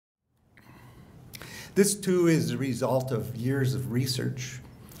This too is a result of years of research.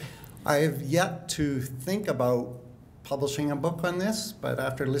 I have yet to think about publishing a book on this, but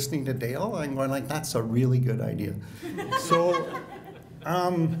after listening to Dale, I'm going like, that's a really good idea. So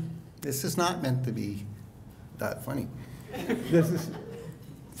this is not meant to be that funny. This is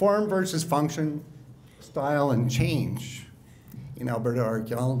form versus function, style and change in Alberta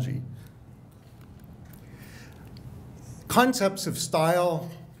archaeology. Concepts of style,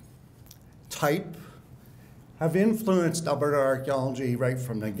 type, have influenced Alberta archaeology right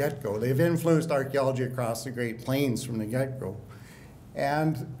from the get-go. They've influenced archaeology across the Great Plains from the get-go.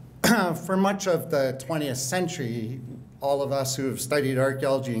 And for much of the 20th century, all of us who have studied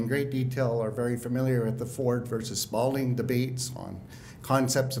archaeology in great detail are very familiar with the Ford versus Spalding debates on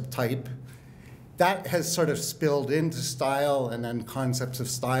concepts of type. That has sort of spilled into style, and then concepts of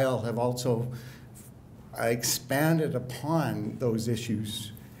style have also expanded upon those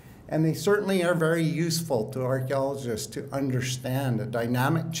issues. And they certainly are very useful to archaeologists to understand the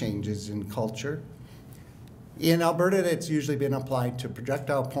dynamic changes in culture. In Alberta, it's usually been applied to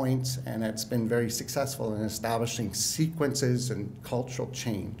projectile points, and it's been very successful in establishing sequences and cultural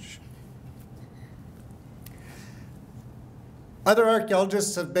change. Other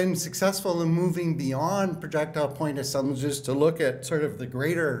archaeologists have been successful in moving beyond projectile point assemblages to look at sort of the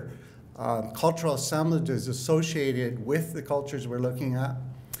greater cultural assemblages associated with the cultures we're looking at.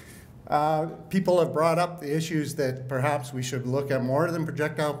 People have brought up the issues that perhaps we should look at more than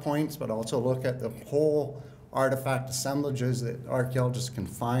projectile points, but also look at the whole artifact assemblages that archaeologists can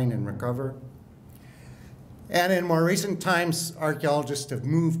find and recover. And in more recent times, archaeologists have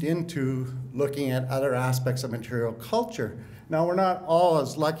moved into looking at other aspects of material culture. Now, we're not all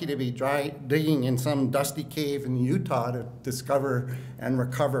as lucky to be digging in some dusty cave in Utah to discover and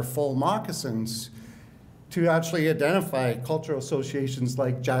recover full moccasins, to actually identify cultural associations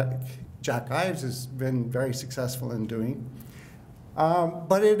like Jack Ives has been very successful in doing.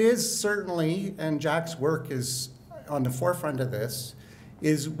 But it is certainly, and Jack's work is on the forefront of this,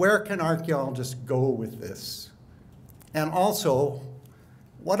 is where can archaeologists go with this? And also,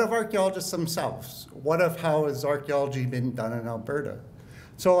 what of archaeologists themselves? What of how has archaeology been done in Alberta?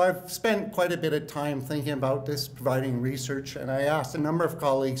 So I've spent quite a bit of time thinking about this, providing research, and I asked a number of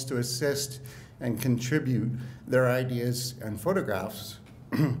colleagues to assist and contribute their ideas and photographs.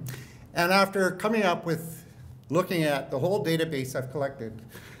 And after coming up with looking at the whole database I've collected,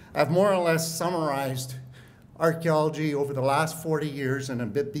 I've more or less summarized archaeology over the last 40 years and a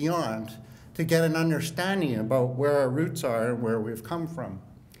bit beyond to get an understanding about where our roots are and where we've come from.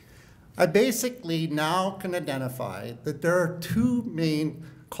 I basically now can identify that there are two main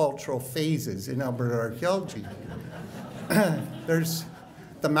cultural phases in Alberta archaeology. There's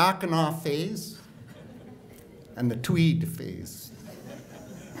the Mackinaw phase and the Tweed phase.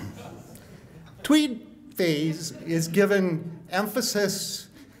 Tweed phase is given emphasis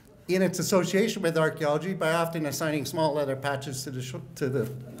in its association with archaeology by often assigning small leather patches to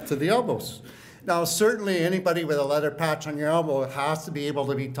the elbows. Now, certainly anybody with a leather patch on your elbow has to be able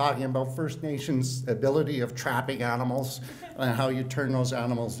to be talking about First Nations' ability of trapping animals and how you turn those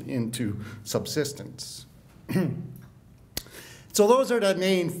animals into subsistence. So those are the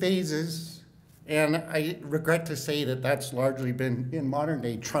main phases, and I regret to say that that's largely been, in modern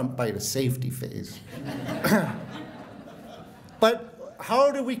day, trumped by the safety phase. But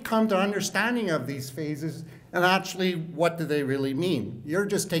how do we come to understanding of these phases, and actually what do they really mean? You're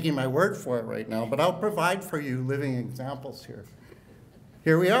just taking my word for it right now, but I'll provide for you living examples here.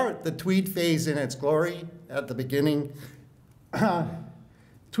 Here we are, the Tweed phase in its glory at the beginning.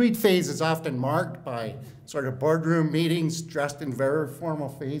 Tweed phase is often marked by sort of boardroom meetings dressed in very formal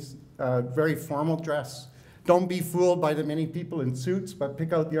dress. Don't be fooled by the many people in suits, but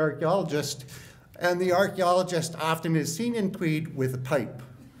pick out the archaeologist. And the archaeologist often is seen in tweed with a pipe.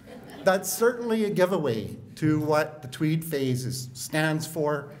 That's certainly a giveaway to what the Tweed phase stands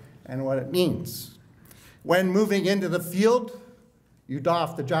for and what it means. When moving into the field, you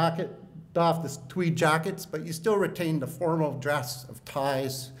doff the tweed jackets, but you still retain the formal dress of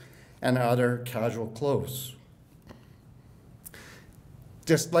ties and other casual clothes.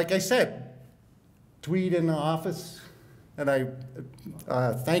 Just like I said, tweed in the office, and I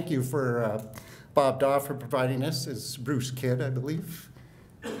thank you for Bob Daw for providing this. It's Bruce Kidd, I believe.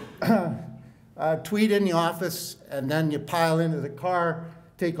 Tweed in the office, and then you pile into the car,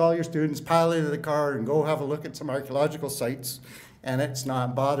 take all your students, pile into the car, and go have a look at some archaeological sites, and it's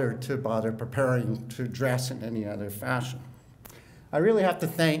not bothered to preparing to dress in any other fashion. I really have to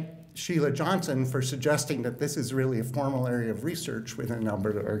thank Sheila Johnson for suggesting that this is really a formal area of research within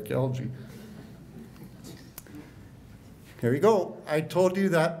Alberta archaeology. Here you go. I told you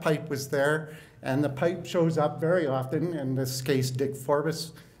that pipe was there, and the pipe shows up very often, in this case, Dick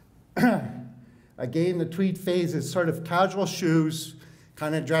Forbes. Again, the tweed phase is sort of casual shoes,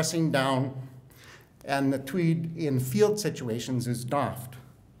 kind of dressing down, and the tweed in field situations is doffed.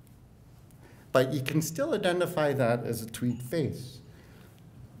 But you can still identify that as a tweed phase.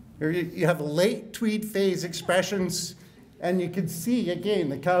 Here you have late tweed phase expressions, and you can see, again,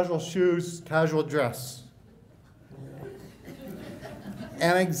 the casual shoes, casual dress.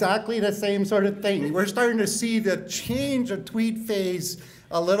 And exactly the same sort of thing. We're starting to see the change of tweed phase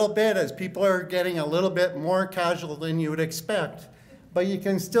a little bit as people are getting a little bit more casual than you would expect. But you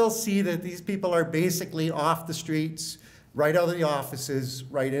can still see that these people are basically off the streets, right out of the offices,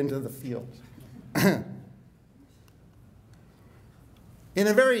 right into the field. In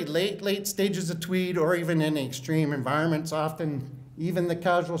the very late stages of tweed, or even in extreme environments, often even the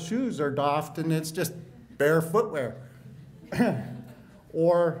casual shoes are doffed and it's just bare footwear.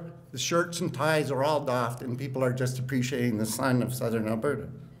 Or the shirts and ties are all doffed and people are just appreciating the sun of southern Alberta.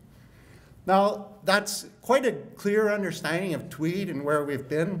 Now, that's quite a clear understanding of tweed and where we've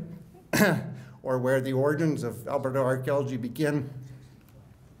been, or where the origins of Alberta archaeology begin.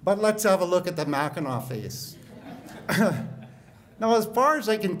 But let's have a look at the Mackinac phase. Now, as far as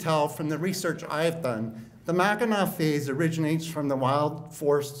I can tell from the research I've done, the Mackinac phase originates from the wild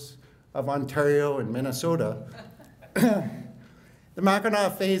forests of Ontario and Minnesota. The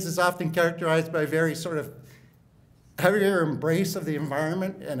Mackinac phase is often characterized by a very sort of heavier embrace of the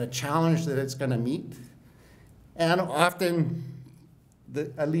environment and a challenge that it's going to meet. And often,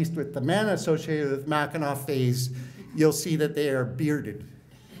 at least with the men associated with Mackinac phase, you'll see that they are bearded.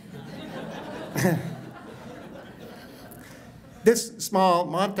 This small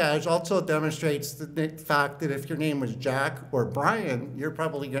montage also demonstrates the fact that if your name was Jack or Brian, you're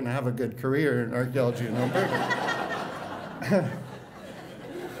probably going to have a good career in archaeology in Alberta.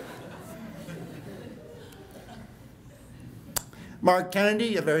 Mark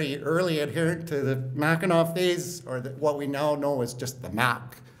Kennedy, a very early adherent to the Mackinac phase, or what we now know as just the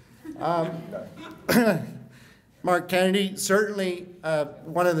Mac. Mark Kennedy, certainly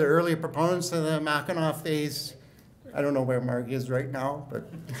one of the early proponents of the Mackinac phase. I don't know where Mark is right now, but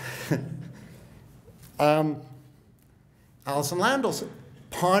Alison Landell's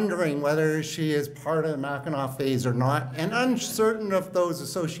pondering whether she is part of the Mackinac phase or not, and uncertain of those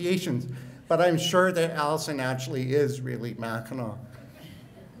associations. But I'm sure that Alison actually is really Mackinac.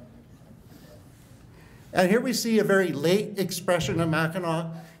 And here we see a very late expression of Mackinac.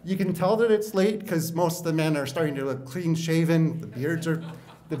 You can tell that it's late because most of the men are starting to look clean-shaven.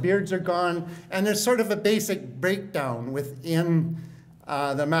 The beards are gone. And there's sort of a basic breakdown within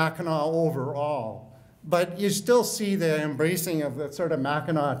the Mackinac overall. But you still see the embracing of the sort of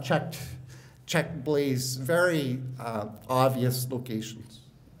Mackinac checked blaze, very obvious locations,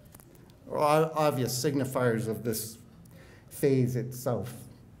 or obvious signifiers of this phase itself.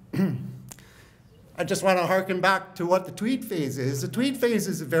 I just want to harken back to what the tweed phase is. The tweed phase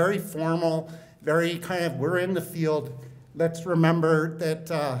is very formal, very kind of, we're in the field. Let's remember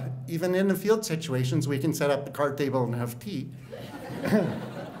that even in the field situations, we can set up the card table and have tea.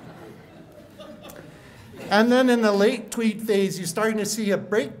 And then in the late tweed phase, you're starting to see a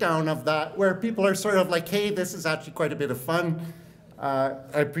breakdown of that, where people are sort of like, hey, this is actually quite a bit of fun. I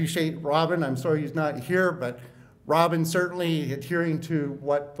appreciate Robin. I'm sorry he's not here, but Robin certainly adhering to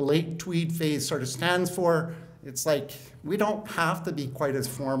what the late tweed phase sort of stands for. It's like, we don't have to be quite as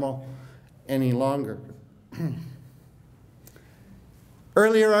formal any longer.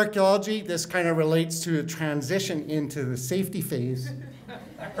 Earlier archaeology, this kind of relates to a transition into the safety phase.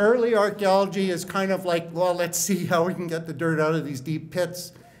 Early archaeology is kind of like, well, let's see how we can get the dirt out of these deep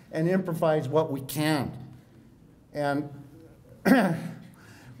pits and improvise what we can. And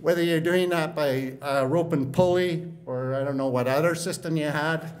whether you're doing that by rope and pulley, or I don't know what other system you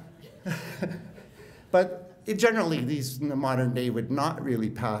had, but generally these in the modern day would not really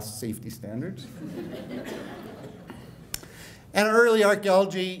pass safety standards. And early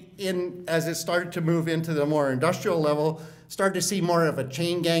archaeology, as it started to move into the more industrial level, started to see more of a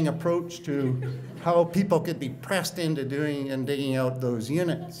chain gang approach to how people could be pressed into doing and digging out those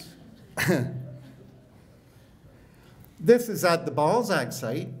units. This is at the Balzac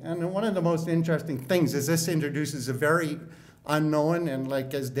site, and one of the most interesting things is this introduces a very unknown, and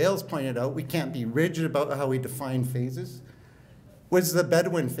like as Dale's pointed out, we can't be rigid about how we define phases, was the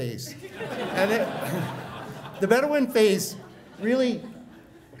Bedouin phase. And the Bedouin phase really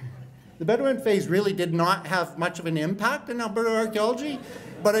did not have much of an impact in Alberta archaeology,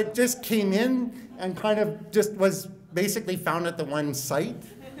 but it just came in and kind of just was basically found at the one site.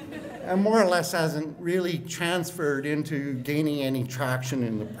 and more or less hasn't really transferred into gaining any traction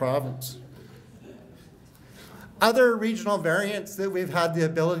in the province. Other regional variants that we've had the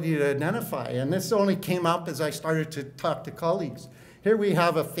ability to identify, and this only came up as I started to talk to colleagues. Here we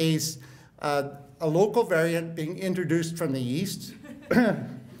have a phase, a local variant being introduced from the east.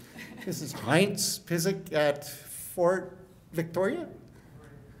 This is Heinz Pizik at Fort Victoria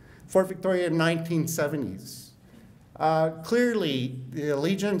in 1970s. Clearly, the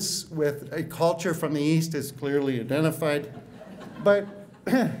allegiance with a culture from the east is clearly identified, but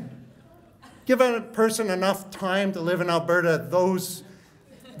give a person enough time to live in Alberta,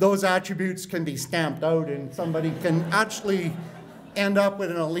 those attributes can be stamped out, and somebody can actually end up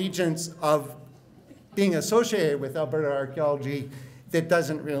with an allegiance of being associated with Alberta archaeology that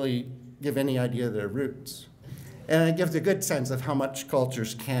doesn't really give any idea of their roots. And it gives a good sense of how much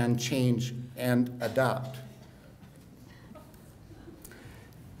cultures can change and adapt.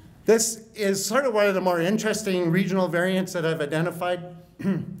 This is sort of one of the more interesting regional variants that I've identified.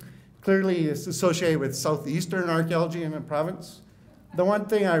 Clearly, it's associated with southeastern archaeology in the province. The one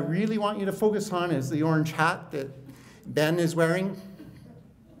thing I really want you to focus on is the orange hat that Ben is wearing.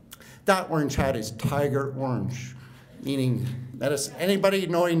 That orange hat is tiger orange, meaning anybody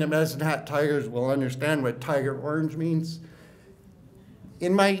knowing the medicine hat tigers will understand what tiger orange means.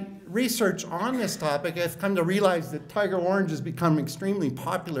 In my research on this topic, I've come to realize that tiger orange has become extremely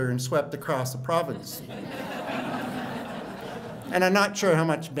popular and swept across the province. And I'm not sure how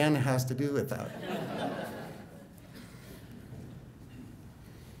much Ben has to do with that.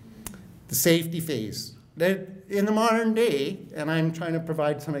 The safety phase. In the modern day, and I'm trying to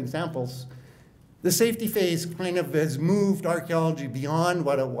provide some examples, the safety phase kind of has moved archaeology beyond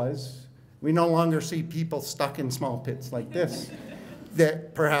what it was. We no longer see people stuck in small pits like this,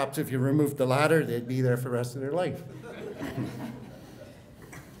 that perhaps if you removed the ladder, they'd be there for the rest of their life.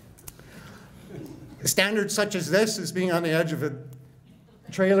 Standards such as this, as being on the edge of a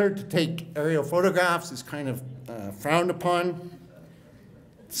trailer to take aerial photographs, is kind of frowned upon.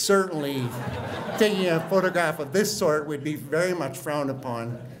 Certainly, taking a photograph of this sort would be very much frowned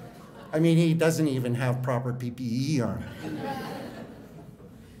upon. I mean, he doesn't even have proper PPE on.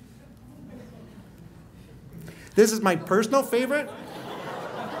 This is my personal favorite.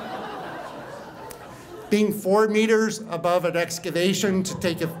 Being 4 meters above an excavation to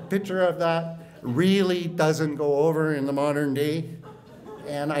take a picture of that really doesn't go over in the modern day.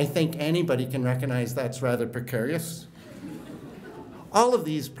 And I think anybody can recognize that's rather precarious. All of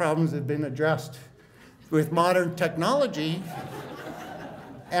these problems have been addressed with modern technology,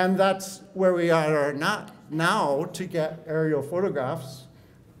 and that's where we are not now to get aerial photographs.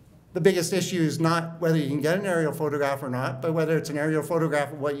 The biggest issue is not whether you can get an aerial photograph or not, but whether it's an aerial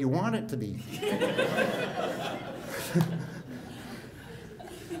photograph of what you want it to be.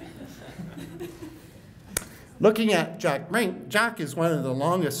 Looking at Jack Mink, Jack is one of the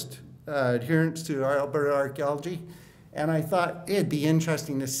longest adherents to Alberta archaeology. And I thought it'd be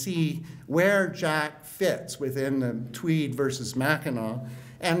interesting to see where Jack fits within the Tweed versus Mackinac.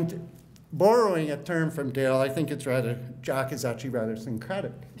 And borrowing a term from Dale, I think Jack is actually rather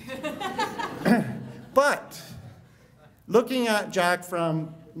syncretic. But looking at Jack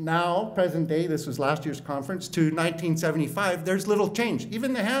from now, present day, this was last year's conference, to 1975, there's little change.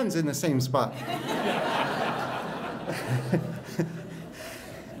 Even the hand's in the same spot.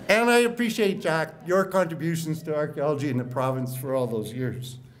 And I appreciate, Jack, your contributions to archaeology in the province for all those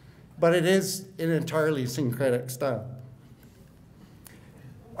years. But it is an entirely syncretic style.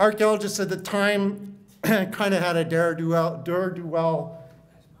 Archaeologists at the time kind of had a dare-do-well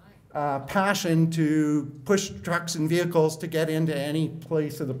passion to push trucks and vehicles to get into any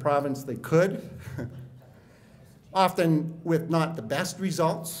place of the province they could, often with not the best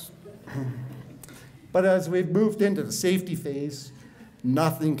results. But as we've moved into the safety phase,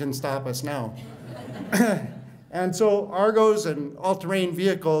 nothing can stop us now. And so Argos and all-terrain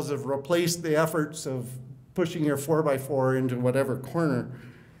vehicles have replaced the efforts of pushing your 4x4 into whatever corner.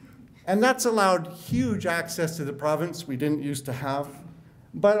 And that's allowed huge access to the province we didn't used to have.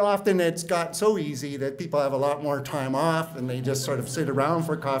 But often it's got so easy that people have a lot more time off and they just sort of sit around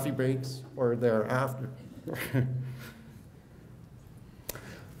for coffee breaks or thereafter.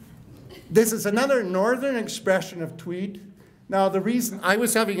 This is another northern expression of Tweed. Now, the reason I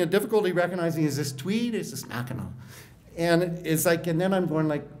was having a difficulty recognizing, is this Tweed, is this Mackinac? And it's like, and then I'm going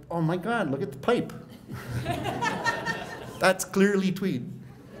like, oh my God, look at the pipe. That's clearly Tweed.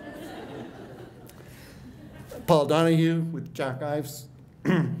 Paul Donahue with Jack Ives.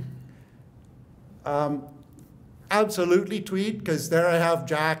 Absolutely Tweed, because there I have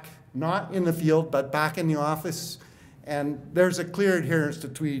Jack, not in the field, but back in the office. And there's a clear adherence to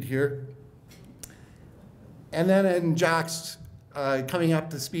tweed here. And then in Jack's coming up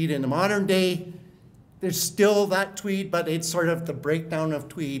to speed in the modern day, there's still that tweed, but it's sort of the breakdown of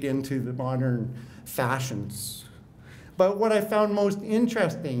tweed into the modern fashions. But what I found most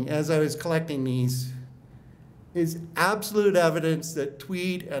interesting as I was collecting these is absolute evidence that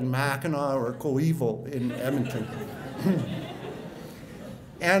tweed and Mackinaw are coeval in Edmonton.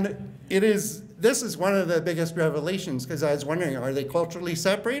 And this is one of the biggest revelations, because I was wondering, are they culturally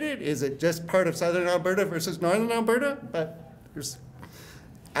separated? Is it just part of southern Alberta versus northern Alberta? But there's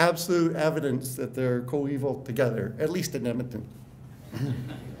absolute evidence that they're coeval together, at least in Edmonton.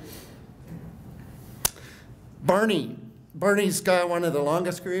 Barney's got one of the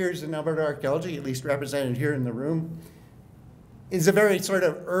longest careers in Alberta archaeology, at least represented here in the room. Is a very sort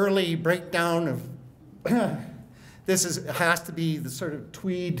of early breakdown of, has to be the sort of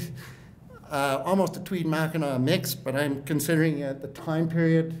tweed, almost a tweed Mackinaw mix, but I'm considering at the time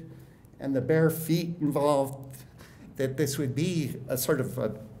period and the bare feet involved that this would be a sort of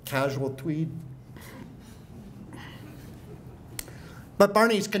a casual tweed. But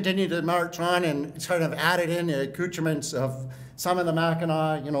Barney's continued to march on and sort of added in the accoutrements of some of the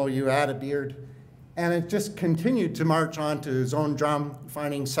Mackinaw, you add a beard. And it just continued to march on to his own drum,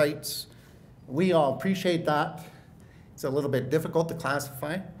 finding sites. We all appreciate that. It's a little bit difficult to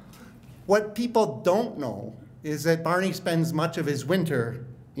classify. What people don't know is that Barney spends much of his winter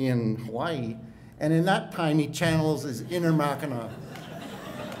in Hawaii, and in that time he channels his inner Mackinaw.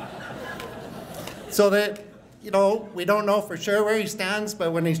 So that, we don't know for sure where he stands,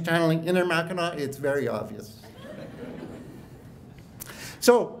 but when he's channeling inner Mackinaw, it's very obvious.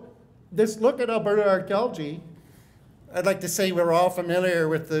 So this look at Alberta archaeology, I'd like to say we're all familiar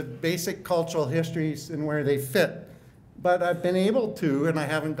with the basic cultural histories and where they fit. But I've been able to, and I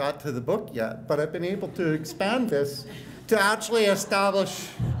haven't got to the book yet, but I've been able to expand this to actually establish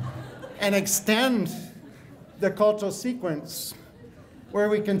and extend the cultural sequence where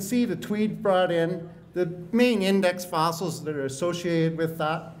we can see the tweed brought in, the main index fossils that are associated with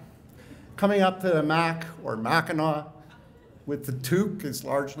that, coming up to the Mac or Mackinaw, with the toque is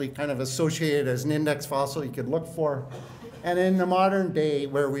largely kind of associated as an index fossil you could look for, and in the modern day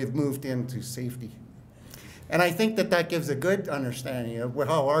where we've moved into safety. And I think that that gives a good understanding of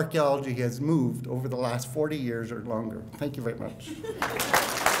how archaeology has moved over the last 40 years or longer. Thank you very much.